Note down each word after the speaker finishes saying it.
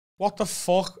what the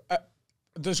fuck?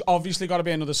 There's obviously got to be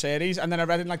another series. And then I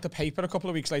read in like the paper a couple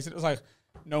of weeks later, it was like,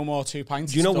 no more 2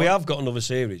 pints. Do you know we have got another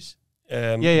series?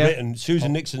 Written.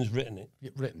 Susan Nixon's written it.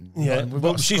 Written. Yeah.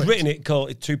 Well, she's written it, called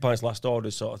it 2 Pints Last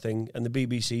Orders sort of thing. And the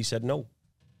BBC said no.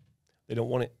 They don't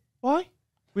want it. Why?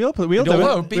 We'll do it.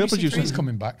 BBC Three's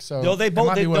coming back, so no, they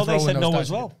said no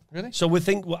as well. Really? So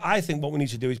I think what we need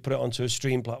to do is put it onto a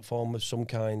stream platform of some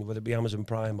kind, whether it be Amazon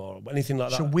Prime or anything like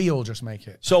that. Should we all just make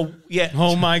it? So yeah.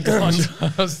 Oh my God!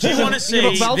 Do you want to see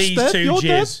these two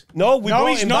J's? No, we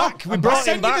brought him back. We brought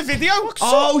him back. The video.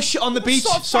 Oh shit! On the beach.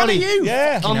 Sorry.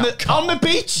 Yeah. On the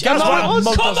beach. Come on,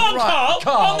 Carl.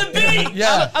 On the beach.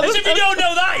 Yeah. As if you don't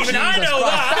know that. Even I know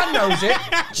that. Dan knows it.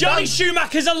 Johnny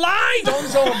Schumacher's alive.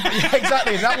 Yeah,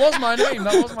 exactly. That was my name.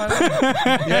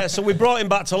 Yeah, so we brought him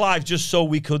back to life just so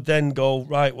we could then go,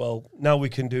 right, well, now we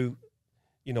can do,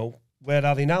 where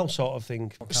are they now sort of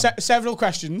thing. Several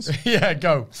questions. Yeah,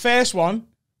 go. First one,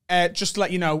 just to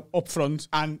let you know up front,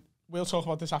 and we'll talk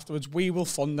about this afterwards. We will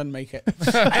fund and make it.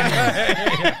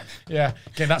 Yeah.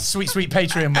 Okay, that's sweet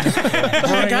Patreon money.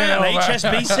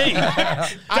 HSBC.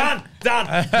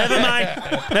 Dan,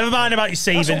 never mind about your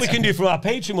savings. That's what we can do for our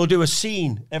Patreon. We'll do a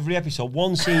scene every episode,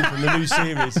 one scene from the new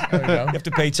series. You have to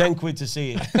pay 10 quid to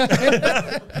see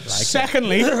it.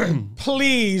 Secondly,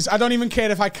 please, I don't even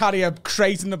care if I carry a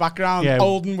crate in the background,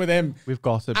 holding with him. We've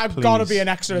got to. I've got to be an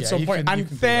extra at some point. And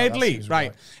thirdly,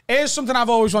 right, here's something I've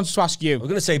always wanted to ask you. I was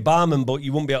going to say barman, but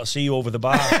you won't be able to see you over the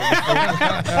bar. I'm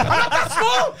not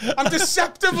that small. I'm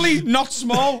deceptively not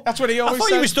small. That's what he always says. I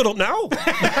thought you were stood up now.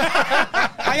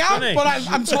 I am, but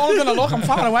I'm taller than I look. I'm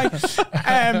far away.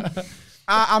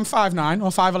 I'm 5'9" or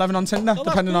 5'11" on Tinder,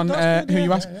 depending on who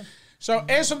you ask. Yeah. So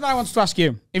here's something I wanted to ask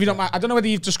you, if you don't mind. I don't know whether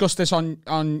you've discussed this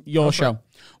on your show.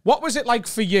 What was it like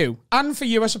for you, and for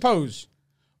you, I suppose,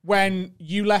 when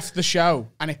you left the show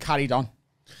and it carried on?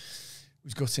 It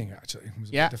was gutting, actually. It was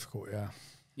a bit difficult,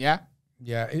 Yeah?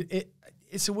 Yeah,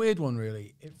 it's a weird one,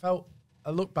 really. It felt, I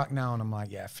look back now and I'm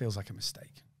like, it feels like a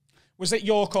mistake. Was it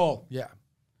your call? Yeah.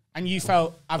 And you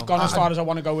felt, I've gone as far as I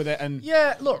want to go with it, and...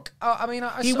 Yeah, look, I mean...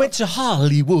 He went to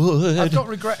Hollywood. I've got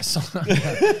regrets.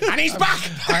 And he's back!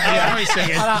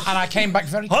 And I came back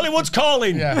very... Hollywood's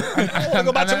calling! Yeah. I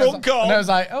go back to wrong call. And I was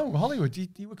like, oh, Hollywood,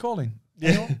 you were calling.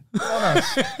 Yeah. Oh,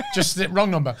 no, just the wrong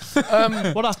number.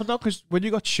 What happened though? Because when you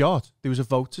got shot, there was a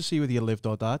vote to see whether you lived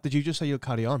or died. Did you just say you'll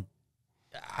carry on?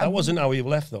 That wasn't how you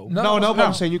left, though. No, but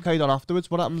I'm saying you carried on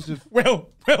afterwards. What happens if... Will.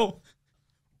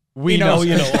 We know,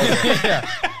 you know. Yeah.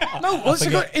 No, well,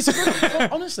 it's a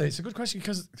good honestly, it's a good question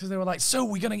because they were like, so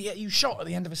we're going to get you shot at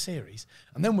the end of a series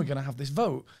and then we're going to have this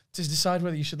vote to decide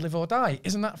whether you should live or die.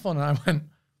 Isn't that fun? And I went,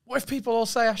 what if people all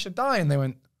say I should die? And they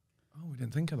went, oh, we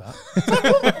didn't think of that.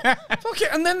 Fuck it.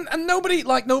 And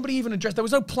nobody even addressed, there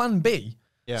was no plan B.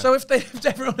 Yeah. So if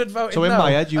everyone had voted no,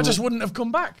 I just wouldn't have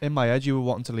come back. In my head, you were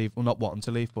wanting to leave, well, not wanting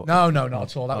to leave, but no, not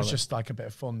at all. That was just like a bit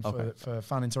of fun for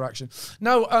fan interaction.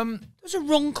 No, there's a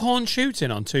Runcorn shooting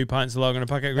on 2 Pints of Lager and a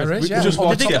packet of There is, yeah.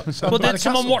 Did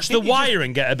someone watch The Wire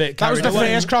and get a bit carried away?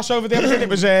 That was the first crossover they ever did. It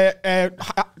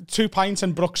was 2 Pints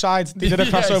and Brookside. They did a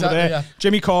crossover there. Yeah.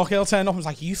 Jimmy Corkill turned up and was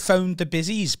like, you phoned the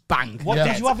busies, bang. What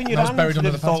did you have in your hand? Buried under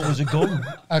the thought it was a gun.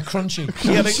 A crunchy.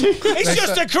 It's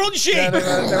just a crunchy. Yeah, they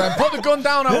went, put the gun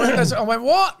down. I went,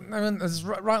 what? And it's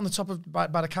right on the top of by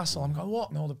the castle. I'm going, what?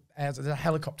 And all the airs, there's a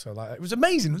helicopter. Like, it was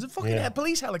amazing. It was a fucking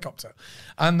police helicopter.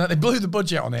 And they blew the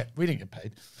budget on it. We didn't get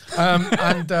paid.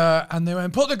 And they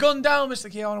went, put the gun down, Mr.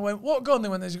 Keogh. And I went, what gun? They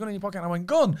went, there's a gun in your pocket. And I went,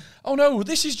 gun? Oh no,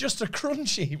 this is just a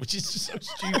crunchy, which is just so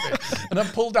stupid. And I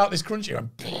pulled out this crunchy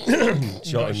and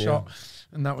shot.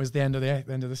 And that was the end of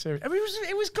the series. I mean,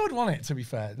 it was good, wasn't it? To be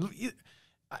fair.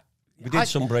 We did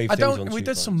some brave things on 2 Pints. We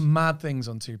did some mad things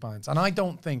on 2 Pints. And I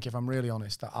don't think, if I'm really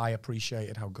honest, that I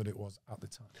appreciated how good it was at the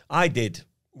time. I did.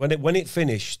 When it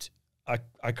finished,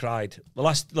 I cried. The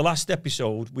last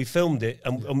episode, we filmed it.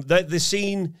 And the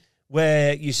scene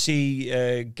where you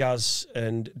see Gaz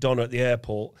and Donna at the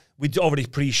airport, we'd already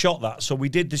pre-shot that. So we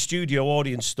did the studio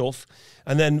audience stuff.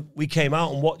 And then we came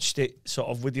out and watched it sort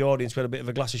of with the audience. We had a bit of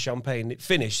a glass of champagne. It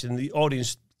finished and the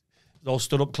audience all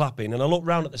stood up clapping. And I looked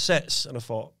round at the sets and I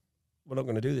thought, we're not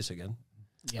going to do this again.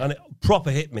 Yeah. And it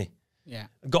proper hit me. Yeah.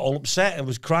 I got all upset and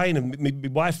was crying, and my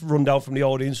wife run down from the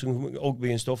audience and hugged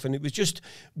me and stuff, and it was just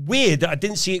weird that I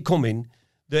didn't see it coming,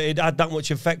 that it had that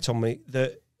much effect on me,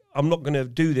 that I'm not going to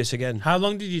do this again. How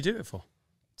long did you do it for?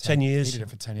 10 years. He did it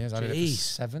for 10 years. I did it for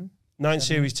 7. 9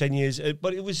 series, 10 years.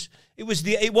 But it was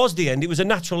the end. It was a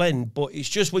natural end, but it's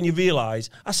just when you realise.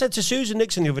 I said to Susan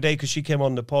Nixon the other day, because she came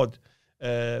on the pod,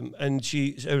 and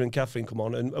her and Catherine come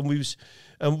on, and I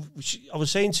was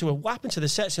saying to her, what happened to the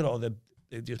sets? And all they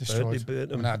just burnt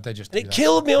them. They just and it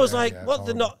killed me. I was like, yeah, what?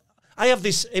 They're not. I have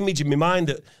this image in my mind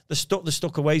that they're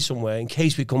stuck away somewhere in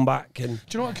case we come back. And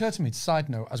do you know what occurred to me? Side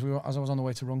note: as I was on the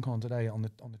way to Runcorn today on the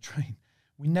train,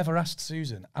 we never asked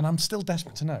Susan, and I'm still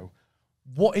desperate to know.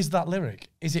 What is that lyric?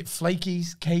 Is it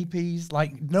flakies, KPs?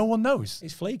 Like, no one knows.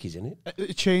 it's flakies, isn't it?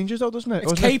 It changes though, doesn't it?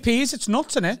 It's KPs, it's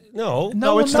nuts, isn't it? No,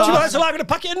 it's Do not. you guys like a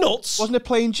packet of nuts? Wasn't it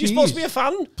plain cheese? You're supposed to be a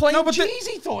fan. Plain but cheese,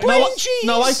 he thought. Plain No, cheese.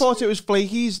 No, I thought it was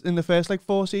flakies in the first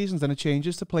 4 seasons, then it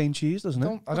changes to plain cheese, doesn't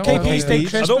it? I don't KPs know. stay I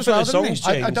crisp don't as think well, the didn't song's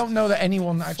they? changed. I don't know that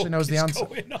anyone actually knows the answer.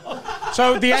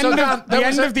 So the end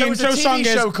Dan, of the intro song is,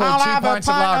 show called I'll 2 have pints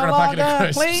of lager and a packet of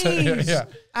crisps. please. Yeah.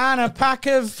 And a pack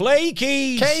of...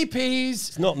 Flakies. KPs,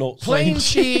 It's not nuts. plain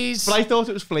cheese. But I thought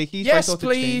it was flakies. Yes, but I thought it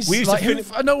please. We used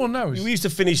to Like, no one knows. We used to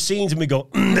finish scenes and we go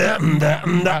while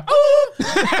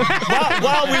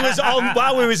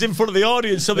we was in front of the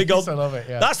audience. So they go, I love it,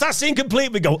 yeah. That's that scene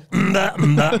complete. We go we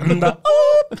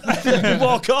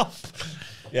walk off.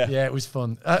 Yeah. Yeah, it was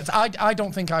fun. I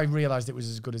don't think I realised it was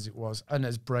as good as it was, and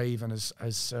as brave, and as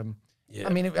I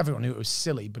mean, everyone knew it was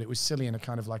silly, but it was silly in a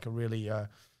kind of like a really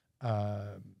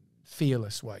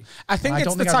fearless way. I think and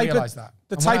it's the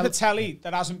type of telly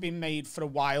that hasn't been made for a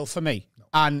while for me. No.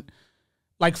 And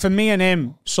like for me and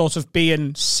him, sort of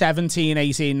being 17,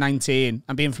 18, 19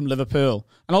 and being from Liverpool.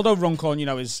 And although Runcorn, you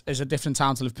know, is a different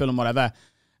town to Liverpool and whatever,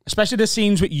 especially the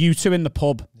scenes with you two in the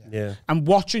pub. Yeah. And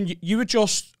watching, you were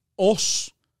just us,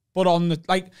 but on the,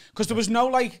 like, because there was no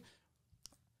like,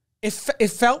 it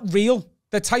felt real.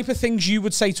 The type of things you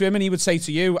would say to him and he would say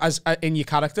to you as in your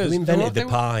characters. We invented the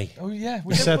pie. Oh yeah,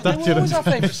 You said that, they were didn't always you? our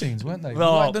favourite scenes, weren't they?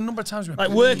 Well, like the number of times we Like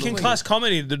working class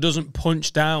comedy that doesn't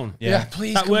punch down. Yeah,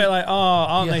 please. That we're like, oh,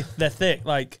 aren't they? They're thick.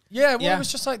 Like, Yeah, well, Yeah. it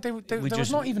was just like there was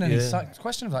just- not even any yeah.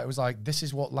 question of that. It was like, this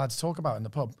is what lads talk about in the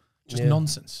pub. Just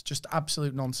nonsense, just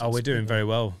absolute nonsense. oh, we're doing very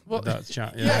well with that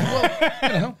chat. Yeah.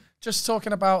 Well, you know, just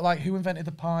talking about like who invented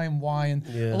the pie and why, and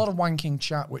a lot of wanking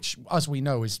chat, which, as we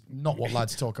know, is not what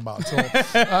lads talk about at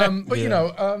all. But you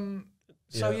know,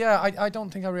 so I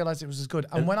don't think I realised it was as good.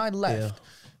 And when I left,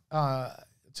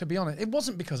 to be honest, it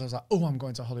wasn't because I was like, oh, I'm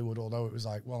going to Hollywood. Although it was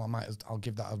like, well, I'll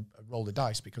give that a roll of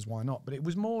dice because why not? But it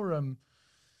was more,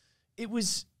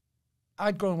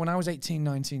 I'd grown when I was 18,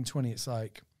 19, 20. It's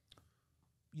like,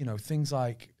 you know, things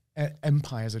like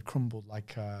empires had crumbled,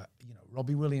 like, you know,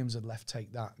 Robbie Williams had left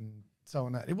Take That and so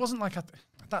on. It wasn't like,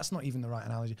 that's not even the right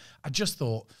analogy. I just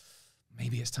thought,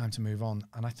 maybe it's time to move on.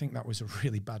 And I think that was a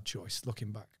really bad choice,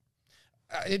 looking back.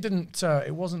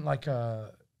 It wasn't like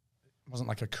a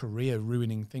career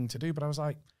ruining thing to do, but I was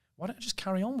like, why don't I just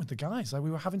carry on with the guys? Like,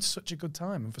 we were having such a good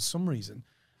time. And for some reason,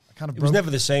 I kind of It was never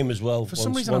the same as well. For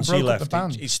some reason, I once broke he up the left,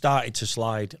 band. it started to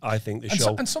slide, I think, the and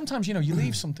show. and sometimes, you know, you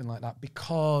leave something like that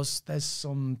because there's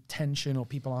some tension or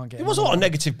people aren't getting There was a lot of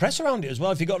negative press around it as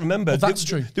well, if you got to remember. Well, that's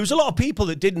true. There was a lot of people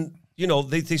that didn't, you know,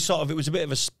 they sort of, it was a bit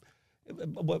of a,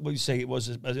 what would you say, it was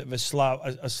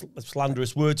a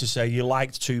slanderous word to say, you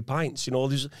liked 2 pints, you know.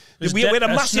 We had a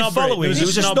massive following. There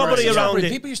was a snobbery around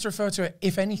it. People used to refer to it,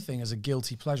 if anything, as a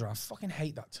guilty pleasure. I fucking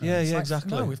hate that term. Yeah, It's yeah, like,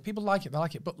 exactly. No, if people like it, they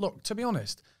like it. But look, to be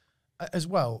honest, as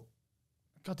well,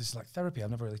 God, this is like therapy.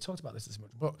 I've never really talked about this much.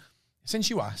 But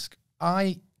since you ask,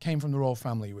 I came from the Royal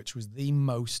Family, which was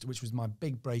my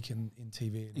big break in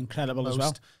TV. Incredible as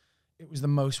well. It was the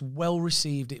most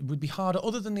well-received. It would be harder,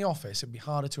 other than The Office, it would be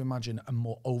harder to imagine a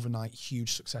more overnight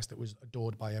huge success that was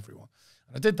adored by everyone.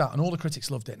 And I did that, and all the critics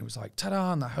loved it. And it was like,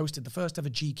 ta-da, and I hosted the first ever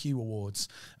GQ Awards.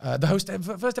 First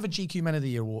ever GQ Men of the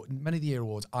Year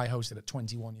Awards I hosted at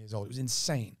 21 years old. It was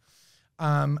insane.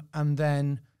 And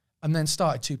then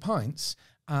started 2 Pints,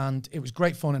 and it was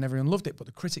great fun and everyone loved it, but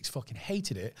the critics fucking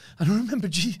hated it. And I remember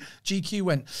GQ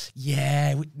went,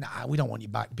 yeah, we don't want you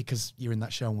back because you're in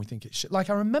that show and we think it's shit. Like,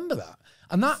 I remember that.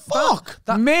 And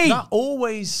that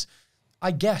always,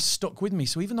 I guess, stuck with me.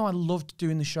 So even though I loved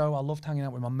doing the show, I loved hanging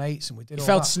out with my mates and we did all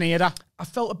that. You felt sneered at? I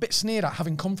felt a bit sneered at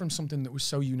having come from something that was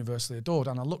so universally adored.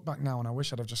 And I look back now and I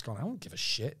wish I'd have just gone, I don't give a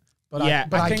shit. But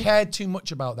I cared too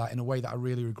much about that in a way that I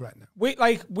really regret now.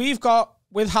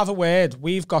 With Have a Word,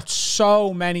 we've got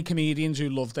so many comedians who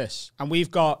love this. And we're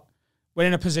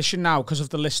in a position now, because of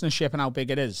the listenership and how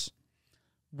big it is,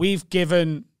 we've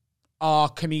given our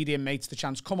comedian mates the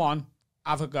chance, come on,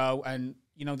 have a go. And,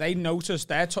 you know, they notice,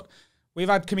 we've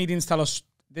had comedians tell us,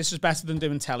 this is better than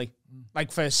doing telly,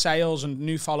 like for sales and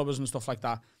new followers and stuff like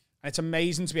that. And it's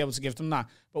amazing to be able to give them that.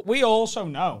 But we also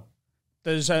know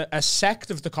there's a sect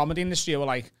of the comedy industry who are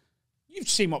like, you've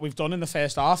seen what we've done in the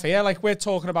first half here. Like, we're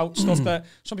talking about stuff that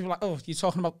some people are like, oh, you're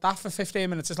talking about that for 15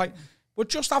 minutes. It's like, we're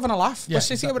just having a laugh. Yeah, we're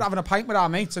sitting here, we're having a pint with our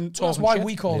mates and talking. That's why shit.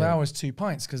 we called ours 2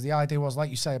 pints, because the idea was,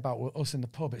 like you say about us in the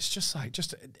pub, it's just like,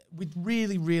 we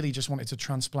really, really just wanted to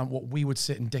transplant what we would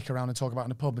sit and dick around and talk about in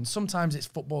the pub. And sometimes it's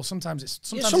football, sometimes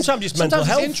it's mental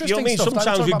health. Interesting You know what I mean? stuff.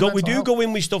 Sometimes we do go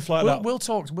in with stuff like that. Will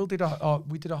talked. We did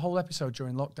a whole episode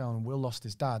during lockdown, and Will lost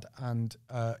his dad, and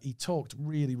he talked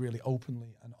really, really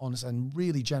openly and honest and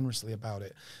really generously about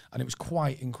it, and it was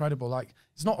quite incredible. Like,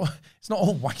 it's not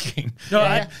all wanking. No,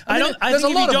 I think if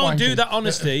you don't do wanking. that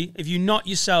honesty, if you not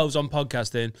yourselves on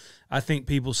podcasting, I think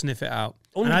people sniff it out.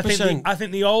 100%. And I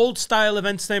think the old style of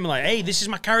entertainment, like, hey, this is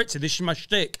my character, this is my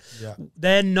shtick,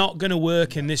 they're not going to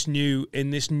work in this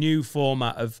new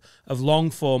format of long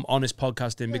form honest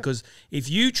podcasting. Because if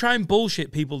you try and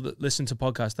bullshit people that listen to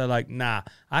podcasts, they're like, nah,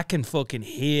 I can fucking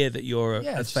hear that you're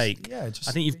a fake. I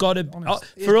think you've got to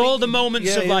for all the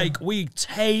moments of like we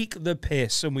take the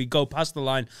piss and we go past the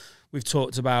line. We've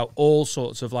talked about all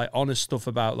sorts of like honest stuff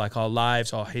about like our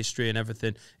lives, our history and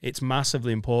everything. It's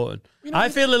massively important. I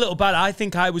feel a little bad. I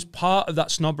think I was part of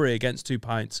that snobbery against 2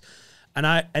 pints.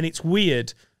 And it's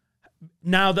weird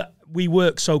now that we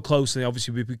work so closely,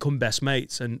 obviously we've become best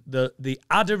mates, and the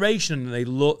adoration and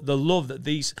the love that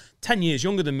these 10 years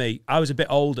younger than me, I was a bit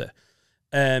older.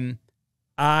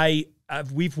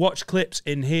 We've watched clips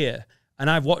in here, and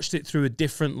I've watched it through a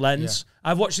different lens.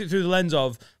 I've watched it through the lens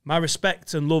of my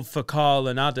respect and love for Carl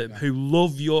and Adam, who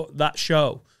love that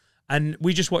show. And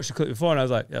we just watched the clip before, and I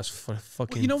was like, "That's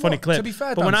fucking funny clip." To be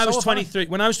fair, but when I was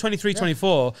 23,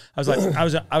 24, I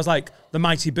was like the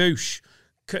Mighty Boosh,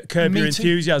 Curb Your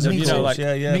Enthusiasm. You know, like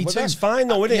But that's fine,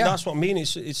 though, isn't it? That's what I mean.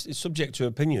 It's subject to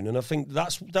opinion, and I think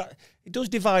that it does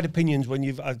divide opinions when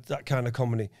you've had that kind of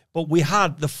comedy. But we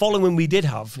had the following we did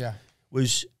have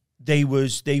was. They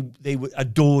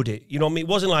adored it. You know what I mean? It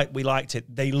wasn't like we liked it.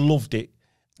 They loved it.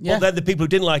 Yeah. But then the people who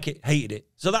didn't like it hated it.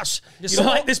 So that's... It's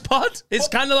like this pod. It's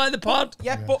kind of like the pod.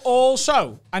 Yeah, but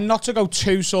also, and not to go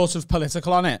too sort of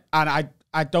political on it, and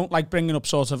I don't like bringing up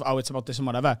sort of, it's about this and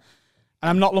whatever, and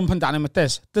I'm not lumping Dan in with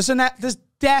this. There's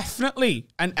definitely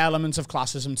an element of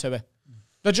classism to it.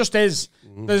 There just is.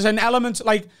 There's an element,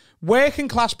 like, working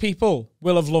class people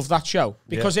will have loved that show,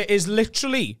 because it is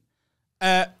literally...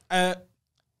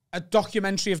 a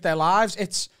documentary of their lives.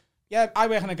 It's, I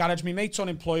work in a garage, my mate's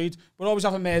unemployed, we're always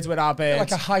having maids with our birds.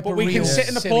 Like a hyper but we can sit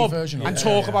in the pub and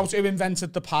talk about who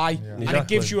invented the pie. And it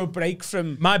gives you a break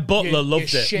from... My butler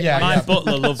loved it. My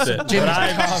butler loved it. But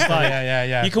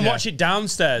you can watch it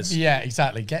downstairs. Yeah,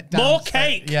 exactly. Get down. More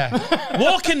cake. Yeah.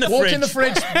 Walk in the fridge. Walk in the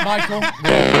fridge, Michael.